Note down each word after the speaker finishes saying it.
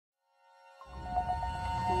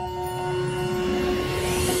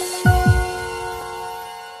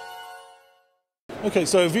Okay,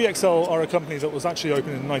 so VXL are a company that was actually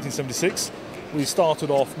opened in 1976. We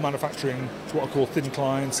started off manufacturing what are called thin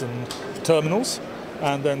clients and terminals,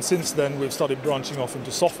 and then since then we've started branching off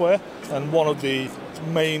into software. And one of the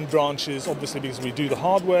main branches, obviously because we do the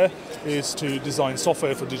hardware, is to design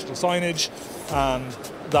software for digital signage, and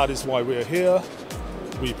that is why we're here.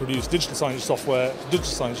 We produce digital signage software,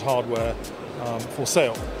 digital signage hardware for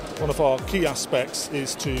sale. One of our key aspects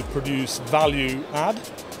is to produce value add,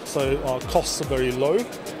 so our costs are very low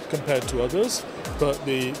compared to others, but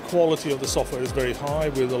the quality of the software is very high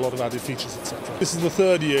with a lot of added features, etc. This is the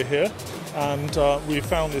third year here, and we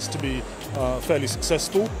found this to be fairly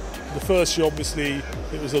successful. The first year, obviously,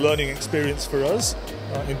 it was a learning experience for us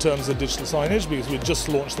in terms of digital signage because we just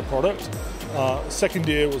launched the product. Second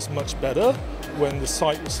year was much better when the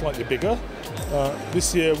site was slightly bigger.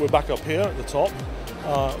 This year we're back up here at the top,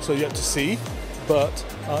 so yet to see, but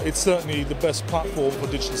it's certainly the best platform for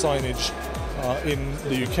digital signage in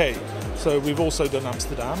the UK. So we've also done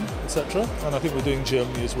Amsterdam, etc., and I think we're doing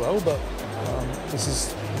Germany as well, but this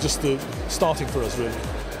is just the starting for us really.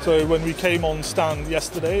 So when we came on stand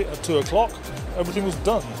yesterday at 2 o'clock, everything was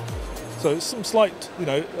done. So some slight,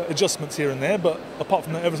 adjustments here and there, but apart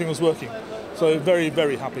from that, everything was working. So very,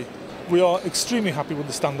 very happy. We are extremely happy with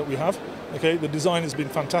the stand that we have. Okay, the design has been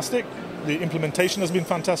fantastic, the implementation has been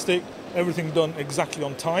fantastic, everything done exactly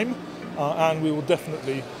on time, and we will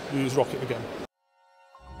definitely use Rocket again.